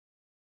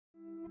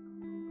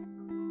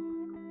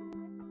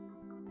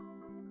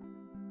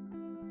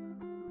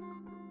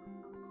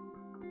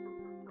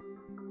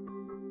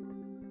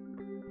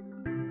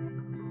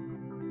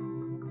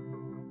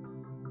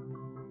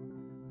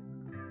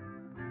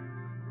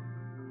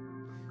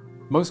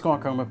Most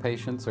glaucoma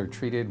patients are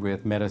treated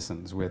with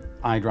medicines, with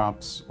eye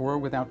drops, or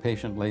with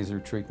outpatient laser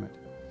treatment.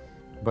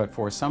 But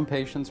for some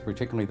patients,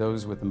 particularly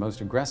those with the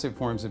most aggressive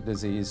forms of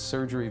disease,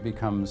 surgery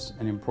becomes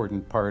an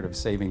important part of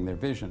saving their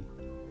vision.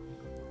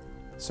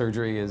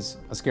 Surgery is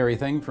a scary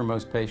thing for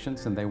most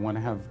patients, and they want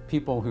to have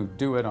people who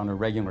do it on a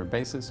regular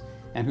basis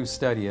and who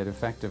study it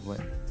effectively.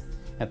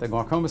 At the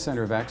Glaucoma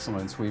Center of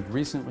Excellence, we've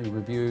recently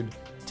reviewed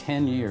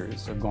 10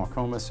 years of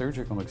glaucoma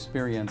surgical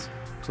experience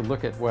to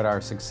look at what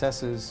our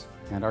successes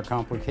and our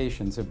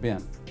complications have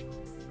been.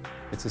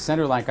 It's a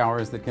center like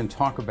ours that can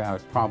talk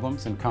about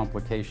problems and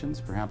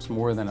complications, perhaps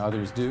more than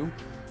others do,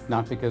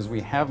 not because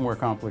we have more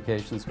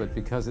complications, but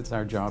because it's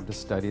our job to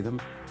study them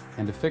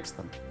and to fix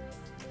them.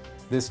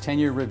 This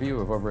 10-year review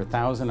of over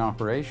 1,000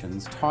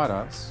 operations taught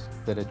us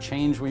that a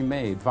change we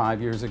made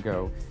 5 years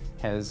ago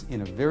has,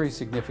 in a very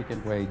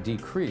significant way,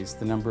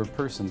 decreased the number of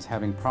persons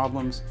having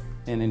problems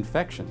and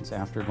infections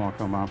after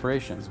glaucoma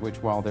operations, which,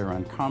 while they're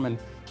uncommon,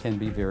 can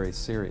be very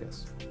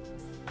serious.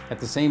 At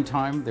the same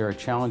time, there are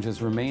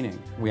challenges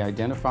remaining. We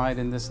identified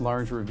in this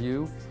large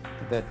review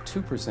that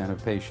 2%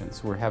 of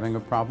patients were having a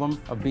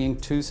problem of being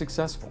too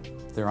successful.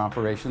 Their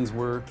operations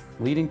were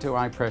leading to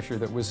eye pressure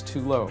that was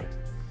too low.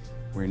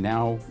 We're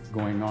now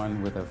going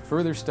on with a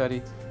further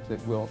study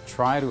that will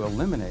try to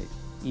eliminate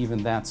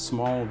even that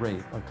small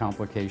rate of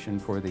complication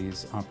for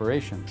these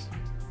operations.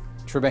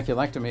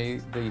 Trabeculectomy,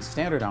 the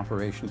standard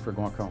operation for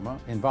glaucoma,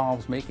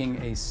 involves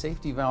making a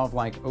safety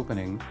valve-like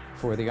opening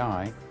for the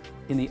eye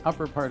in the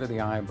upper part of the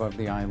eye above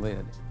the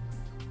eyelid.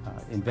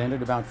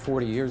 Invented about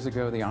 40 years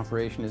ago, the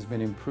operation has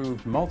been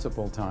improved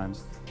multiple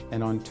times,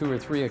 and on 2 or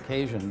 3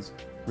 occasions,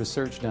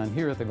 research done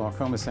here at the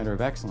Glaucoma Center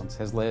of Excellence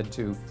has led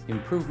to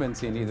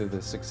improvements in either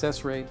the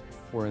success rate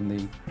or in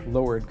the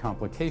lowered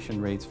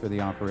complication rates for the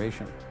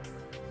operation.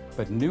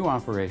 But new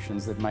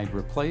operations that might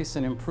replace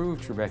and improve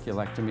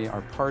trabeculectomy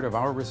are part of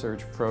our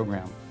research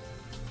program.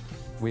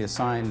 We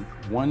assign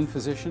one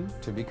physician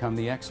to become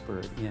the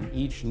expert in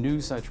each new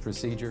such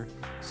procedure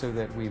so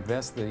that we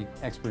vest the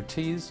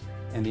expertise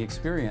and the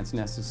experience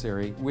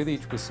necessary with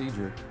each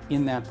procedure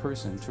in that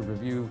person to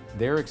review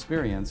their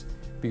experience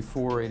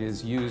before it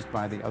is used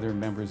by the other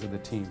members of the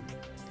team.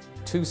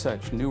 2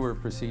 such newer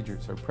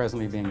procedures are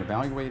presently being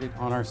evaluated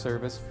on our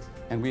service,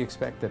 and we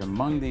expect that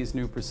among these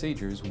new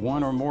procedures,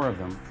 1 or more of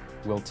them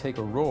will take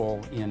a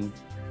role in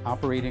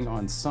operating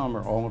on some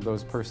or all of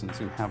those persons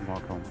who have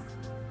glaucoma.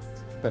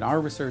 But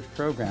our research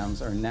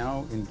programs are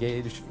now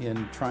engaged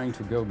in trying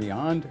to go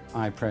beyond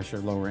eye pressure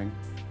lowering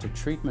to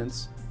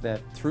treatments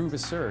that, through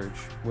research,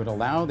 would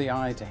allow the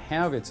eye to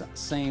have its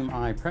same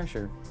eye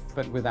pressure,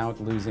 but without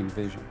losing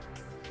vision.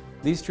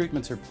 These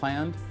treatments are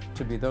planned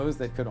to be those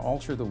that could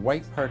alter the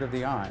white part of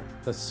the eye,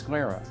 the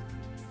sclera,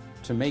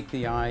 to make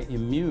the eye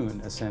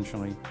immune,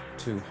 essentially,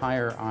 to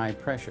higher eye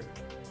pressure.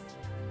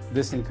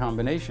 This, in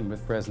combination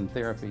with present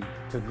therapy,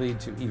 could lead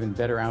to even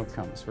better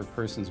outcomes for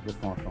persons with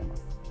glaucoma.